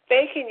agreement,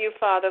 thanking you,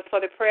 Father, for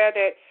the prayer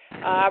that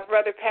our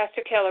brother Pastor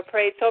Keller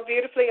prayed so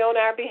beautifully on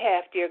our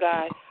behalf, dear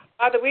God.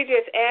 Father, we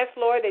just ask,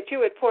 Lord, that you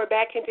would pour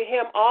back into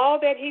him all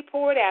that he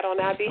poured out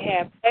on our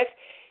behalf. Bless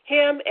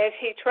him as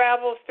he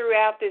travels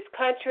throughout this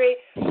country.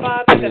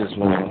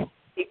 Father,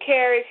 he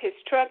carries his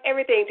truck,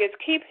 everything. Just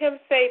keep him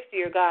safe,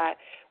 dear God.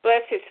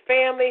 Bless his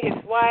family,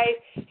 his wife,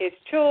 his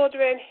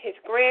children, his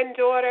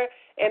granddaughter,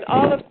 and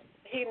all of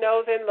he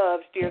knows and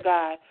loves, dear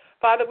God.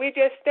 Father, we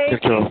just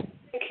thank you.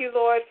 Thank you,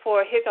 Lord,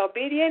 for his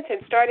obedience in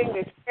starting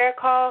this prayer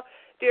call,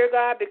 dear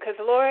God, because,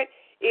 Lord,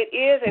 it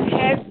is and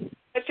has been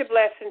such a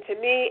blessing to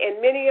me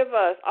and many of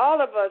us,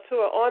 all of us who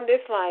are on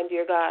this line,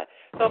 dear God.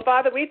 So,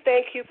 Father, we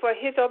thank you for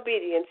his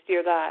obedience,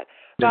 dear God.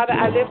 Father,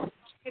 I lift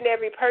each and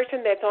every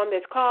person that's on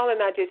this call,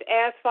 and I just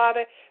ask,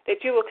 Father,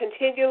 that you will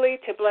continually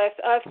to bless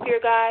us, dear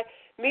God.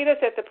 Meet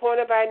us at the point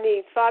of our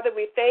needs. Father,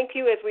 we thank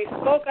you as we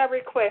spoke our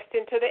request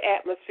into the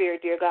atmosphere,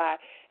 dear God.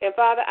 And,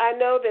 Father, I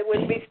know that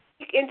when we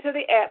speak into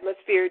the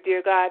atmosphere,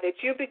 dear God, that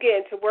you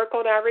begin to work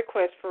on our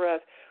request for us.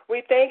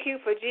 We thank you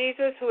for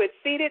Jesus, who is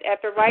seated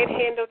at the right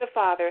hand of the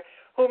Father,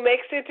 who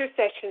makes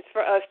intercessions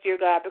for us, dear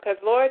God, because,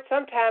 Lord,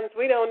 sometimes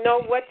we don't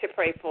know what to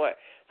pray for.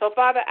 So,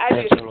 Father,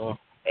 I just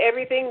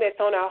everything that's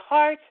on our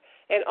hearts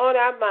and on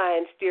our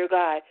minds, dear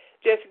God.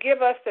 Just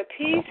give us the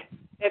peace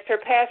that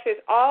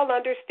surpasses all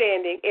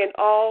understanding in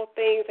all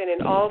things and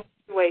in all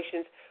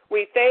situations.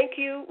 We thank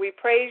you, we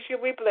praise you,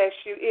 we bless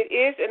you. It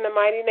is in the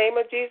mighty name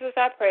of Jesus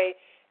I pray.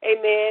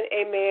 Amen,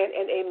 amen,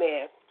 and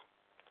amen.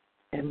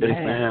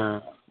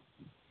 Amen.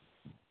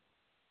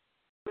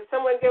 Would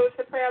someone give us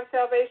a prayer of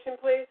salvation,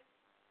 please?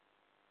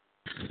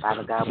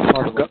 Father God, we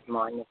come this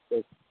morning.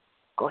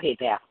 Go ahead,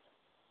 Al.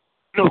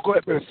 No, go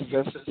ahead, Mr.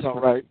 Vincent. It's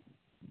all right.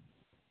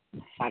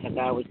 Father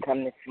God, we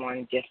come this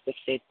morning just to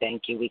say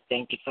thank you. We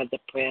thank you for the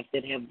prayers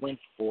that have went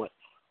forth.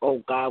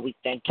 Oh, God, we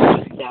thank you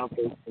for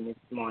salvation this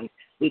morning.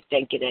 We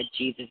thank you that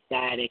Jesus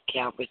died at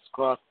Calvary's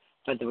cross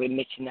for the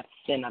remission of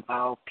sin of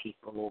all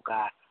people, oh,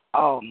 God.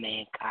 All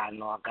mankind,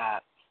 Lord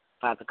God.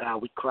 Father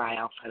God, we cry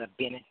out for the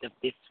benefit of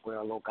this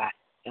world, oh, God.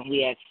 And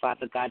we ask,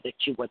 Father God, that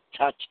you would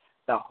touch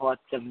the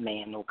hearts of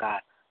man, oh,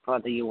 God.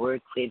 Father, your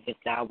word says that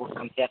thou wilt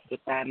confess with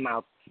thy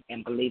mouth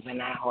and believe in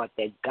thy heart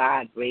that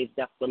God raised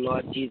up the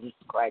Lord Jesus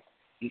Christ,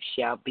 you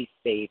shall be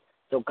saved.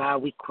 So,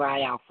 God, we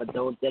cry out for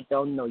those that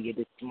don't know you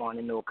this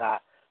morning, oh, God.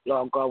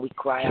 Lord God, we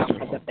cry out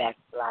for the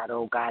backslider,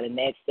 oh, God, and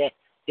ask that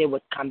they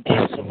would come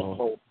back to the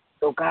fold.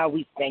 So, God,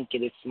 we thank you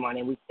this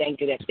morning. We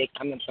thank you that they're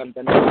coming from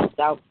the north,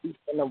 south, east,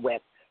 and the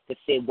west to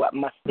say what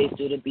must they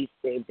do to be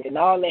saved. And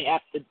all they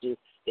have to do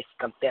is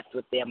confess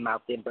with their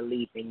mouth and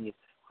believe in you.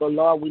 So,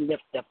 Lord, we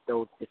lift up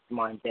those this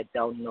morning that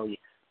don't know you,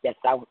 that's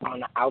out on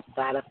the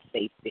outside of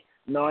safety,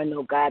 knowing,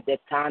 oh, God,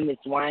 that time is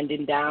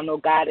winding down, oh,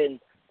 God, and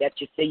that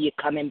you say you're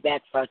coming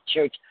back for a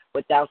church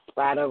without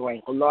spot or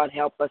wrinkle. Lord,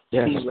 help us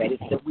to be ready.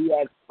 So we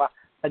ask for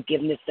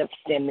forgiveness of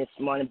sin this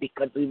morning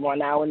because we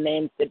want our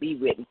names to be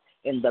written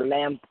in the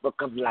Lamb's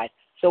Book of Life.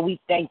 So we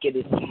thank you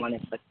this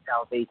morning for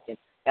salvation.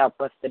 Help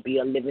us to be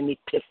a living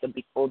epistle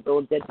before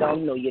those that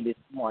don't know you this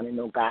morning,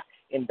 oh, God.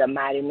 In the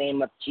mighty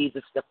name of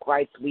Jesus the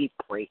Christ, we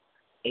pray.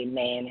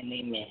 Amen and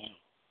amen.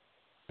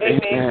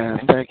 Amen. Amen.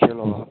 Thank you,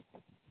 Lord.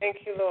 Thank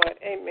you, Lord.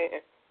 Amen.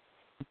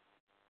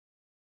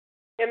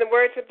 In the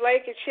words of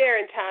Blake, it's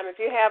sharing time. If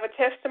you have a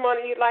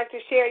testimony you'd like to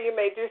share, you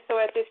may do so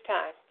at this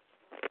time.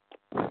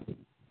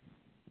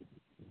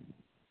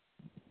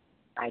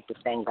 I'd like to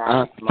thank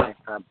God this morning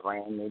for a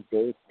brand new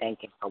day.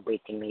 Thank him for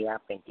waking me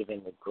up and giving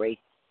me grace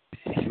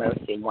and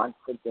mercy once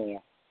again.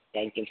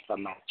 Thank him for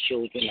my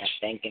children. I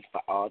thank him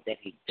for all that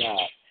he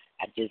does.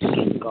 I just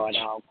give God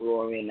all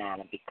glory and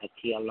honor because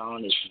he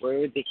alone is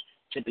worthy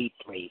to be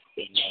praised.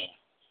 Amen.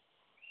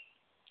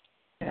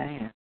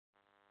 Amen.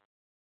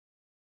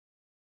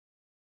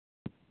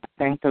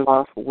 Thank the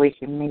Lord for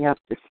waking me up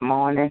this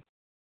morning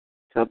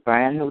to a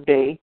brand new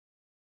day.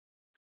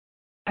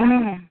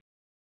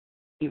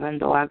 Even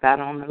though I got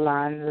on the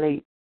line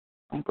late,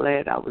 I'm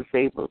glad I was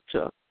able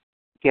to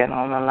get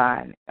on the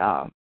line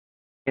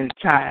in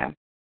time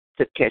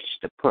to catch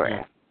the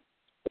prayer.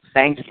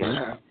 Thank you.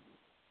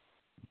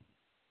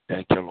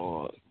 Thank you,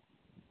 Lord.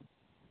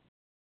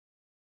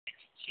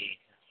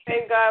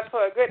 Thank God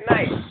for a good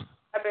night.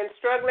 I've been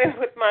struggling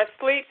with my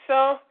sleep,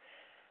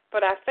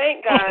 but I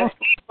thank God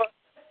for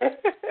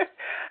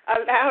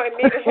allowing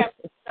me to have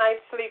a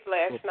nice sleep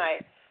last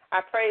night.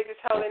 I praise his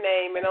holy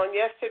name. And on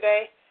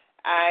yesterday,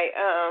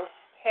 I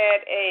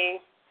had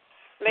a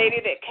lady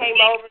that came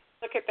over to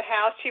look at the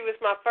house. She was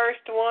my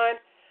first one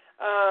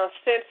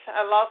since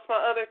I lost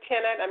my other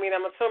tenant. I mean,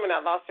 I'm assuming I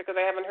lost her because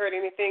I haven't heard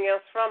anything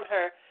else from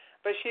her.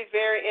 But she's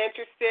very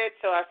interested,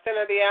 so I sent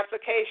her the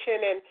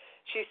application, and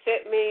she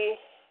sent me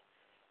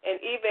an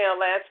email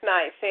last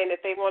night saying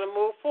that they want to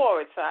move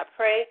forward. So I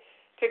pray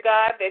to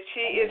God that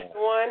she is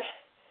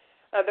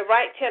the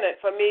right tenant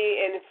for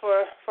me and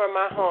for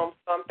my home.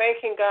 So I'm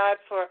thanking God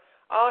for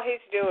all he's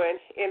doing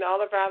in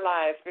all of our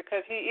lives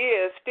because he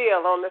is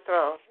still on the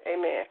throne.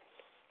 Amen.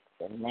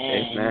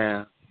 Amen.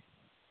 Amen.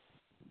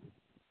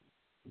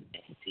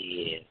 Yes,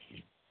 he is.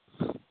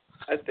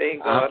 I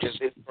thank God for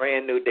this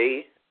brand new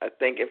day. I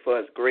thank him for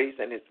his grace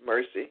and his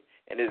mercy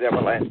and his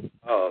everlasting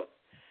love.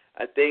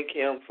 I thank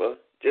him for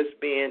just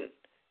being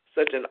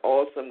such an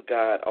awesome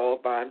God all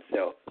by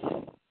himself.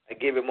 I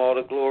give him all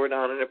the glory and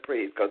honor and the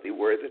praise because he's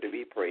worthy to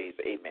be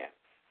praised. Amen.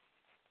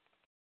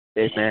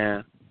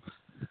 Amen.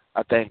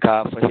 I thank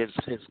God for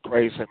his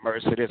grace and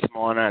mercy this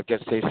morning. I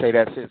guess they say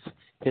that's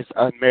his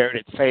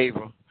unmerited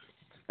favor.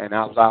 And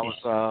as I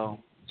was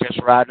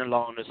just riding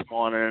along this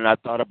morning, and I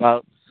thought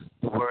about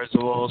the words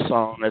of the old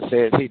song that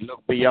says, He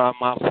looked beyond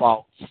my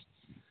faults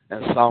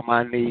and saw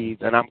my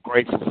needs, and I'm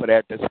grateful for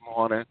that this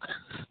morning.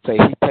 So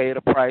He paid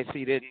a price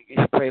He didn't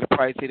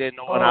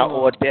know, and I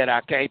owe a debt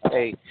I can't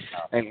pay.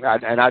 And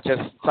I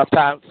just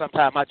sometimes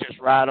I just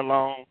ride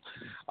along.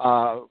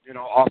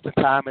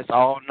 Oftentimes it's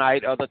all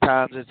night, other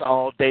times it's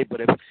all day.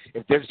 But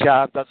if this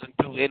job doesn't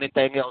do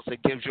anything else,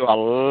 it gives you a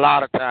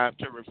lot of time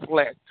to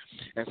reflect.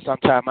 And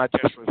sometimes I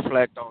just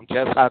reflect on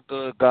just how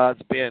good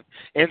God's been,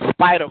 in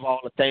spite of all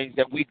the things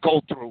that we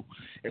go through.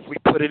 If we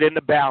put it in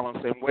the balance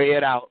and weigh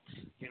it out,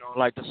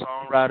 like the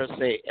songwriter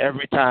say,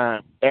 every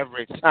time,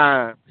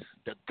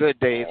 the good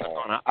days are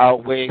going to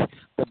outweigh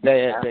the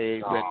bad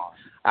days. And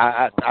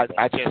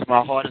I just,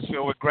 my heart is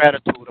filled with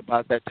gratitude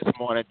about that this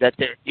morning, that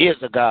there is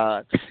a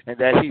God and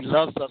that He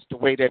loves us the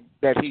way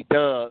that He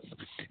does,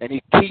 and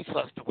He keeps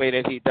us the way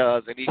that He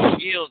does, and He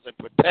shields and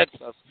protects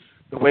us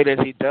the way that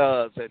He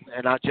does.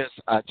 And I just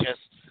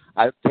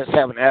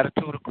have an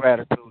attitude of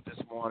gratitude this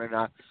morning.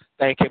 I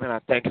thank Him, and I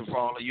thank Him for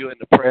all of you and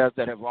the prayers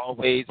that have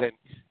always and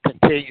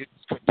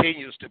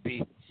continues to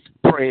be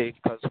prayed,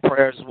 because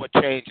prayer is what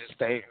changes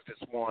things this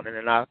morning.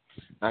 And I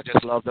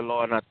just love the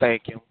Lord, and I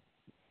thank Him.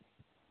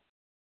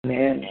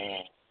 Amen.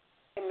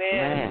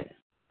 Amen.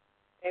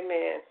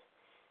 Amen.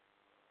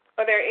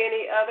 Are there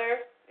any other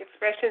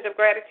expressions of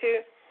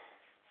gratitude?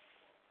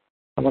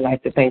 I would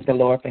like to thank the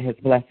Lord for His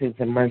blessings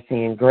and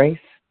mercy and grace,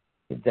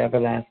 His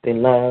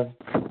everlasting love.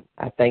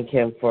 I thank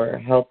Him for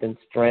health and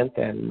strength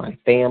and my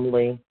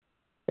family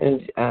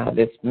and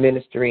this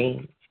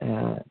ministry.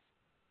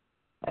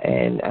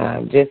 And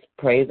just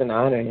praise and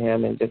honor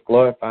Him and just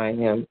glorifying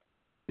Him,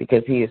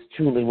 because He is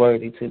truly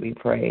worthy to be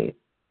praised.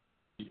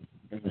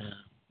 Amen.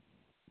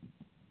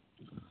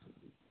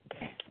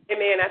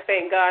 Amen. I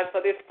thank God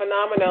for this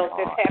phenomenon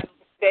that's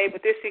happening today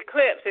with this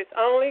eclipse. It's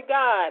only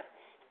God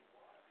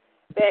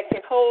that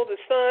can hold the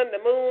sun,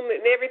 the moon,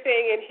 and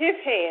everything in His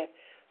hand.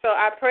 So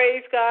I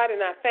praise God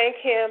and I thank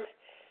Him.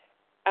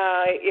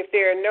 If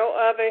there are no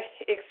other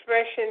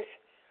expressions,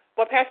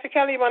 well, Pastor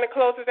Kelly, you want to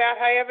close us out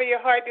however your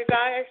heart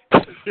desires?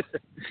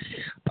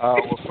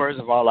 Well, first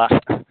of all,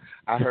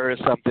 I heard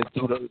something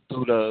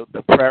through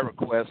the prayer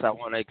request. I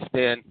want to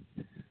extend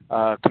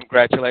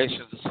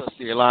congratulations to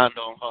Sister Yolanda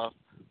on her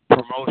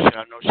promotion.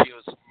 I know she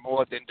was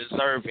more than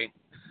deserving,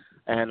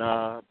 and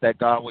that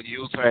God would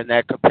use her in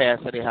that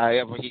capacity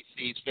however He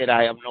sees fit.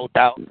 I have no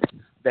doubt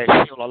that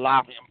she'll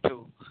allow Him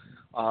to.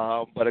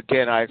 But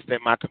again, I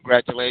extend my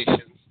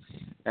congratulations,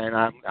 and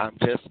I'm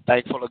just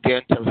thankful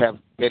again to have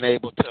been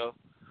able to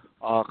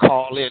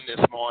call in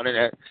this morning.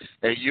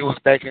 And you was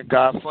thanking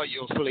God for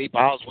your sleep.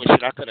 I was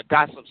wishing I could have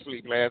got some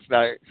sleep last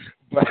night,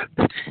 but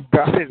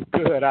God is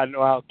good. I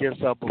know I'll get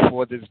some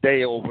before this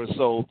day over.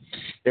 So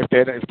if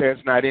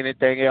there's not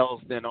anything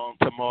else, then on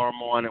tomorrow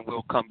morning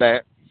we'll come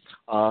back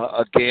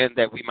again,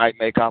 that we might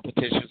make our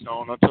petitions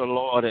known unto the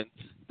Lord and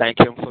thank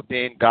Him for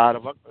being God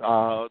of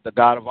the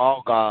God of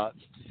all gods,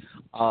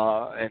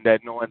 and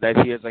that knowing that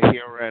He is a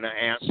hearer and an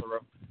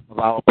answerer of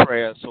our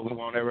prayers. So we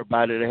want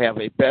everybody to have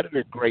a better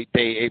than great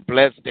day, a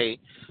blessed day,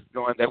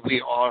 knowing that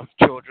we are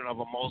children of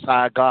a Most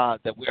High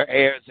God, that we're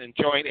heirs and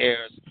joint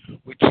heirs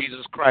with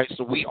Jesus Christ.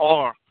 So we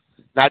are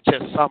not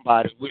just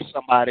somebody, we're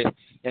somebody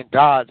in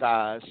God's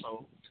eyes.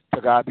 So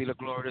to God be the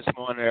glory this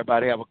morning.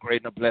 Everybody have a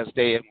great and a blessed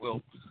day, and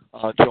we'll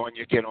join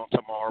you again on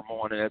tomorrow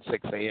morning at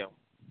 6 a.m.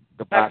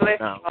 Goodbye for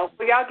now.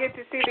 Will y'all get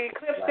to see the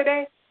eclipse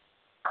today?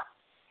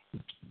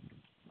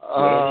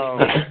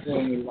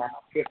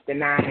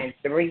 59 and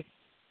 3.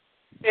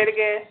 Say it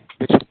again.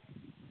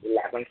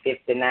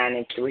 11:59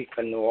 and 3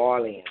 for New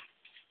Orleans.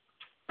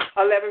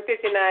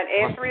 11:59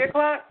 and 3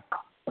 o'clock?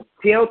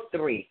 Till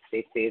 3.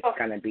 They say it's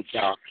going to be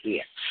dark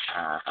here.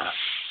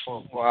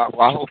 Well,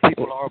 I hope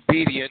people are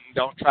obedient and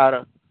don't try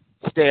to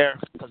stare,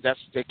 because that's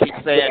they keep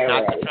saying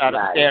not to try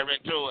to stare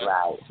into it,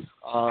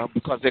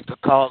 because it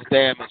could cause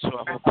damage. So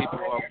I hope people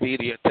are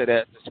obedient to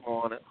that this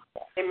morning.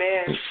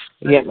 Amen.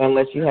 Yep,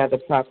 unless you have the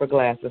proper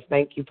glasses.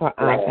 Thank you,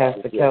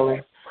 Pastor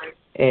Kelly,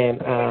 and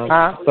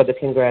for the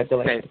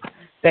congratulations.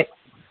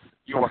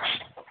 You're welcome.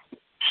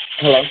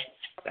 Hello.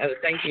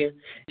 Thank you.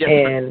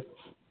 Yes,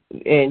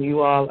 and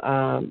you all,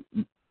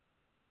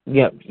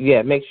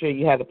 make sure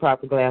you have the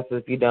proper glasses.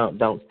 If you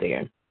don't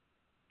stare.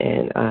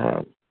 And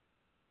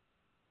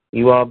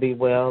you all be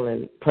well,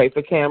 and pray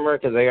for camera,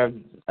 because they are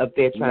up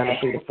there trying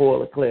to see the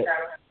full eclipse.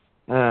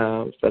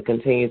 So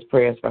continuous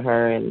prayers for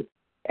her and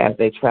as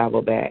they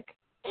travel back.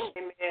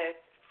 Amen.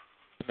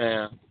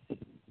 Amen.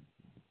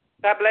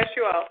 God bless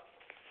you all.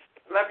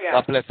 Love y'all.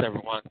 God bless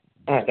everyone.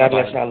 God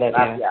bless y'all. Love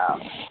y'all.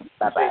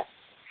 Bye-bye.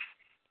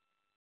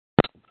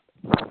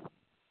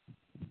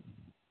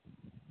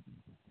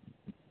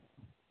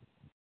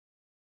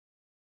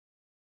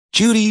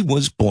 Judy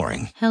was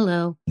boring.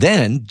 Hello.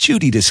 Then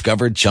Judy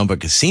discovered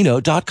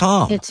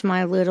ChumbaCasino.com. It's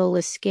my little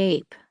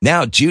escape.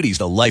 Now Judy's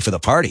the life of the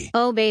party.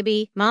 Oh,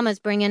 baby, mama's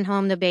bringing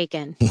home the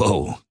bacon.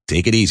 Whoa,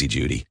 take it easy,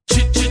 Judy.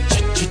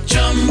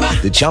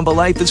 The Chumba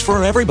life is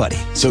for everybody.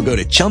 So go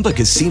to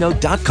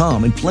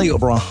ChumbaCasino.com and play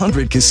over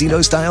 100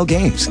 casino-style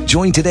games.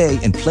 Join today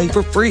and play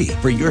for free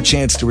for your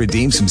chance to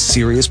redeem some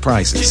serious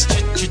prizes.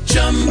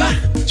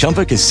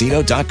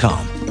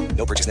 ChumbaCasino.com.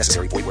 No purchase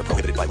necessary. Void where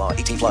prohibited by law.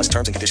 18 plus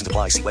terms and conditions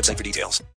apply. See website for details.